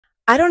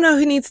I don't know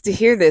who needs to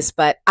hear this,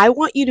 but I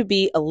want you to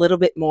be a little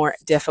bit more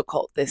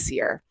difficult this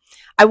year.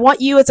 I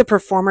want you as a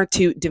performer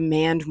to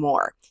demand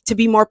more, to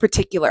be more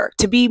particular,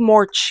 to be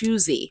more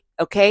choosy.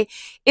 Okay.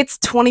 It's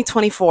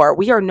 2024.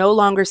 We are no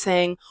longer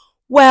saying,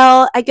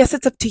 well, I guess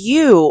it's up to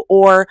you,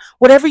 or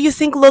whatever you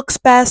think looks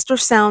best or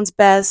sounds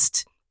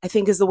best, I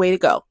think is the way to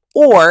go.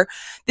 Or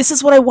this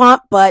is what I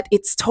want, but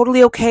it's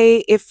totally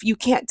okay if you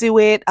can't do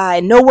it.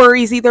 No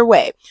worries either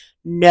way.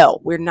 No,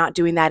 we're not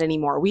doing that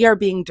anymore. We are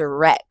being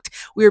direct.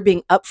 We are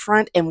being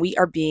upfront and we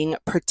are being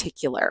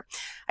particular.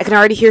 I can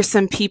already hear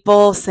some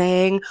people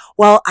saying,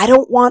 well, I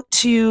don't want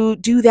to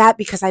do that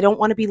because I don't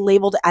want to be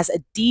labeled as a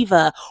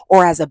diva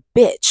or as a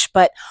bitch.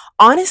 But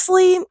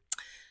honestly,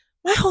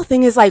 my whole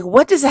thing is like,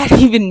 what does that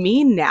even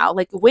mean now?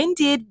 Like, when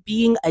did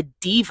being a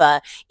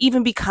diva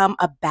even become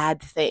a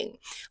bad thing?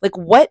 Like,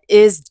 what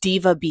is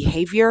diva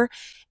behavior?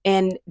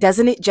 And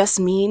doesn't it just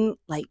mean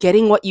like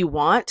getting what you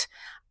want?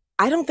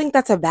 I don't think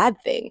that's a bad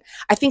thing.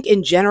 I think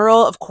in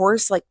general, of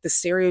course, like the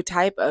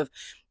stereotype of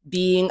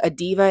being a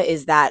diva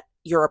is that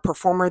you're a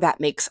performer that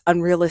makes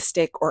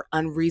unrealistic or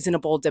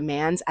unreasonable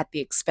demands at the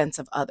expense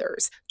of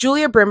others.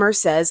 Julia Brimmer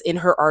says in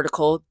her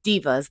article,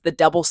 Divas, the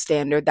Double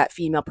Standard That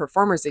Female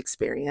Performers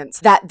Experience,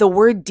 that the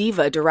word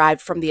diva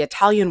derived from the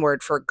Italian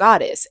word for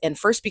goddess and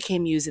first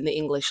became used in the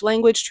English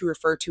language to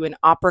refer to an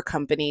opera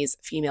company's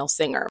female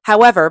singer.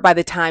 However, by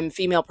the time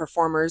female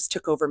performers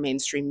took over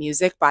mainstream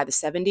music by the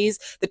 70s,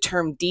 the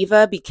term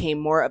diva became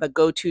more of a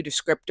go-to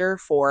descriptor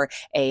for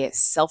a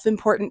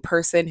self-important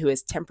person who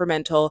is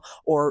temperamental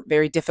or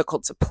very difficult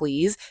to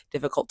please,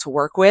 difficult to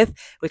work with,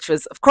 which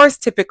was, of course,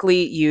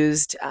 typically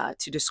used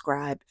to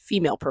describe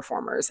female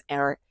performers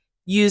or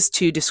used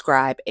to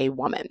describe a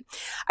woman.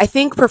 I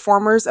think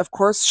performers, of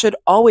course, should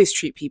always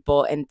treat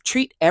people and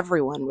treat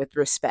everyone with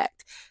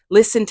respect.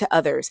 Listen to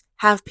others,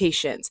 have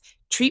patience,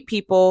 treat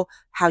people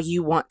how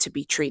you want to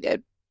be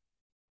treated.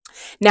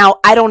 Now,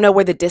 I don't know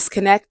where the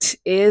disconnect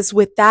is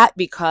with that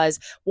because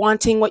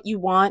wanting what you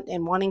want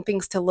and wanting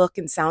things to look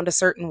and sound a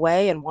certain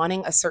way and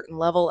wanting a certain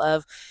level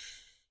of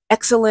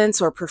excellence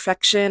or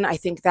perfection, I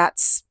think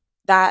that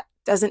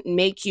doesn't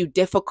make you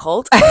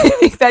difficult. I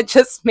think that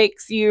just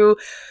makes you,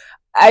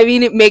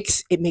 it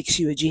makes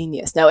you a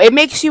genius. No, it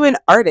makes you an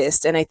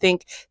artist. And I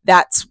think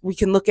that's, we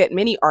can look at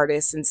many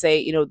artists and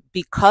say,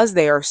 because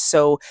they are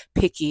so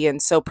picky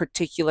and so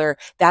particular,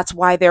 that's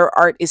why their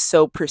art is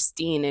so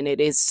pristine and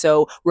it is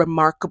so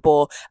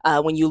remarkable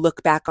when you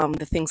look back on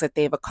the things that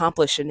they've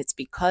accomplished. And it's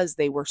because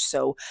they were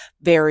so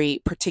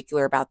very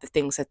particular about the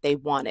things that they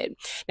wanted.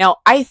 Now,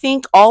 I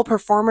think all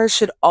performers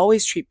should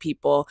always treat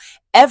people,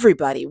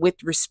 everybody,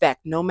 with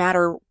respect, no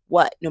matter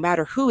what, no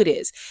matter who it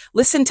is.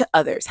 Listen to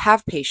others,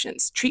 have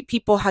patience, treat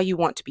people how you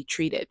want to be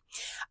treated.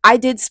 I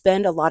did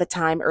spend a lot of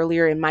time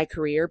earlier in my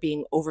career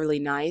being overly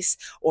nice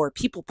or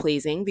people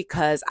pleasing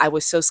because I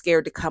was so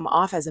scared to come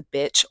off as a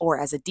bitch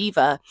or as a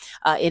diva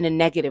in a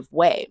negative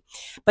way.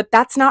 But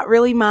that's not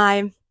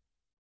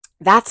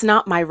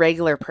my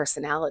regular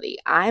personality.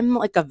 I'm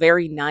like a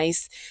very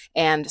nice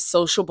and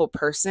sociable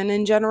person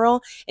in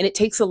general. And it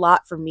takes a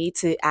lot for me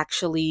to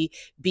actually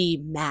be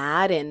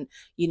mad and,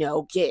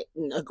 get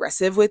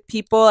aggressive with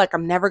people. Like,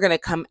 I'm never going to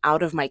come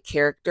out of my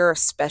character,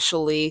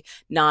 especially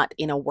not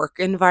in a work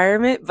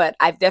environment. But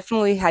I've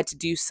definitely had to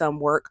do some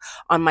work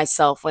on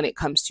myself when it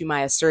comes to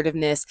my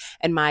assertiveness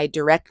and my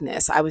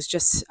directness. I was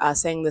just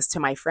saying this to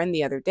my friend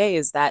the other day,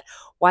 is that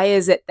why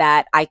is it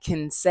that I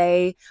can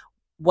say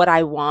what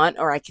I want,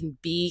 or I can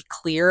be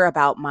clear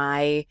about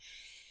my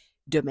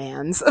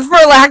demands,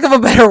 for lack of a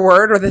better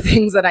word, or the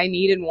things that I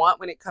need and want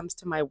when it comes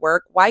to my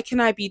work? Why can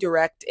I be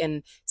direct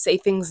and say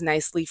things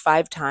nicely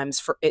 5 times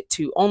for it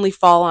to only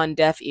fall on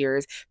deaf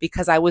ears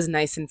because I was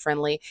nice and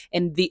friendly?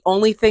 And the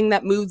only thing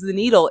that moves the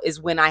needle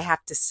is when I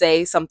have to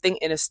say something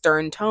in a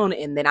stern tone,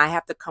 and then I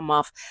have to come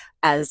off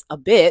as a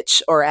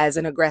bitch or as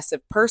an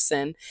aggressive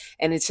person.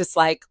 And it's just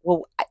like,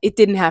 well, it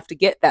didn't have to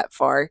get that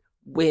far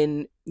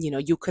when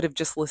you could have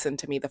just listened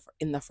to me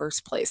in the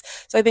first place.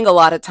 So I think a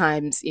lot of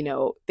times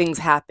things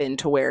happen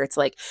to where it's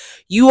like,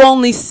 you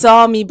only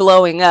saw me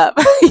blowing up.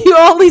 You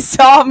only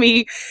saw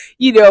me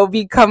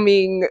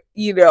becoming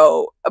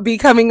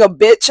a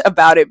bitch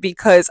about it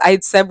because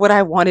I'd said what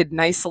I wanted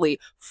nicely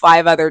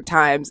 5 other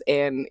times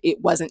and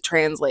it wasn't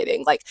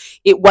translating, like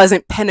it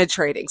wasn't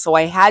penetrating. So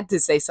I had to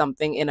say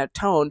something in a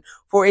tone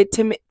for it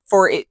to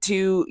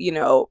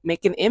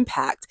make an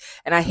impact.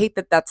 And I hate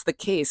that that's the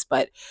case,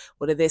 but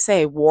what do they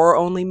say? War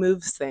only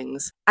moves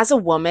things. As a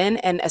woman,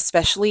 and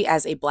especially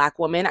as a Black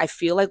woman, I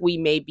feel like we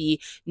may be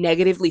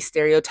negatively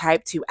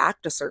stereotyped to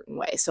act a certain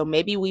way. So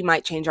maybe we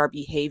might change our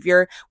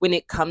behavior when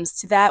it comes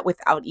to that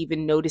without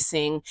even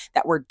noticing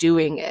that we're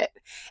doing it.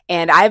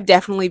 And I've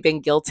definitely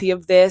been guilty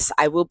of this.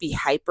 I will be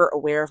hyper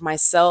aware of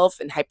myself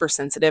and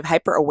hypersensitive,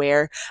 hyper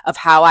aware of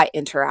how I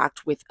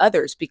interact with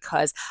others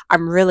because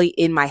I'm really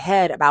in my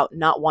head about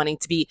not wanting wanting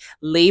to be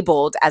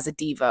labeled as a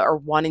diva or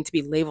wanting to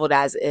be labeled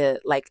as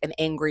like an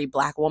angry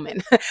Black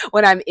woman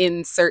when I'm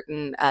in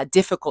certain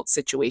difficult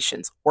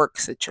situations, work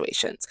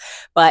situations.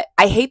 But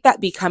I hate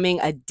that being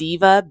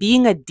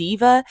a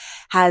diva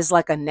has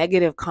like a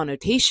negative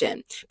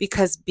connotation,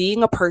 because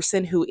being a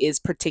person who is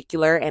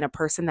particular and a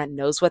person that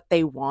knows what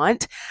they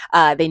want,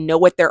 they know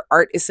what their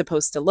art is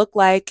supposed to look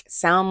like,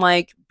 sound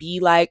like, be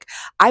like.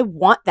 I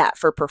want that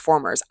for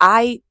performers.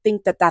 I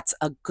think that that's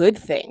a good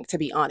thing, to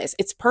be honest.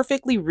 It's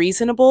perfectly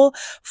reasonable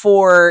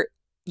for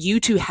you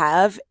to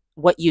have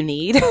what you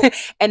need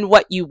and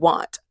what you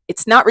want.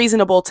 It's not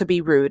reasonable to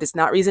be rude. It's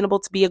not reasonable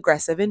to be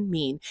aggressive and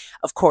mean.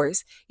 Of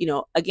course,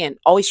 again,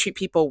 always treat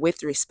people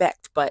with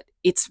respect, but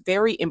it's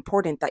very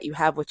important that you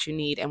have what you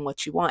need and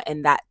what you want,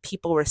 and that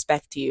people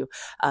respect you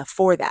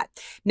for that.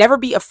 Never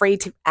be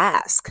afraid to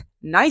ask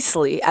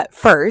nicely at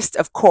first,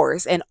 of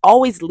course, and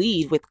always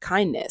lead with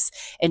kindness.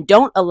 And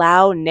don't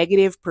allow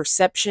negative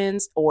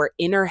perceptions or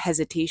inner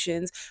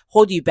hesitations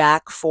hold you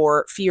back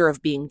for fear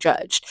of being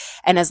judged.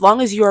 And as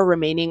long as you are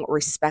remaining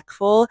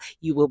respectful,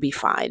 you will be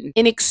fine.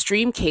 In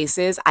extreme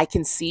cases, I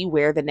can see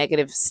where the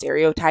negative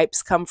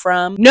stereotypes come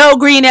from. No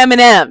green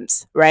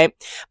M&Ms, right?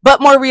 But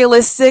more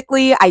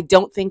realistically, I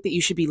don't think that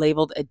you should be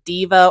labeled a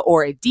diva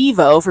or a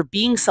divo for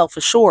being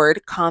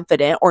self-assured,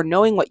 confident, or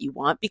knowing what you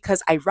want,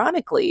 because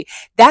ironically,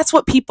 that's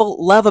what people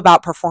love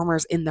about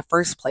performers in the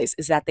first place,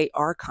 is that they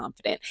are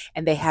confident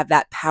and they have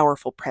that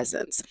powerful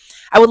presence.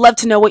 I would love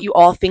to know what you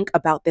all think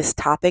about this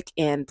topic,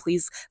 and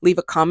please leave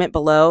a comment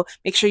below.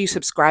 Make sure you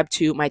subscribe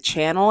to my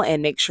channel,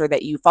 and make sure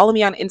that you follow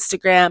me on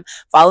Instagram,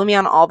 follow me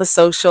on all the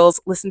socials,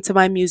 listen to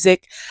my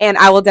music, and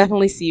I will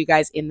definitely see you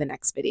guys in the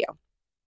next video.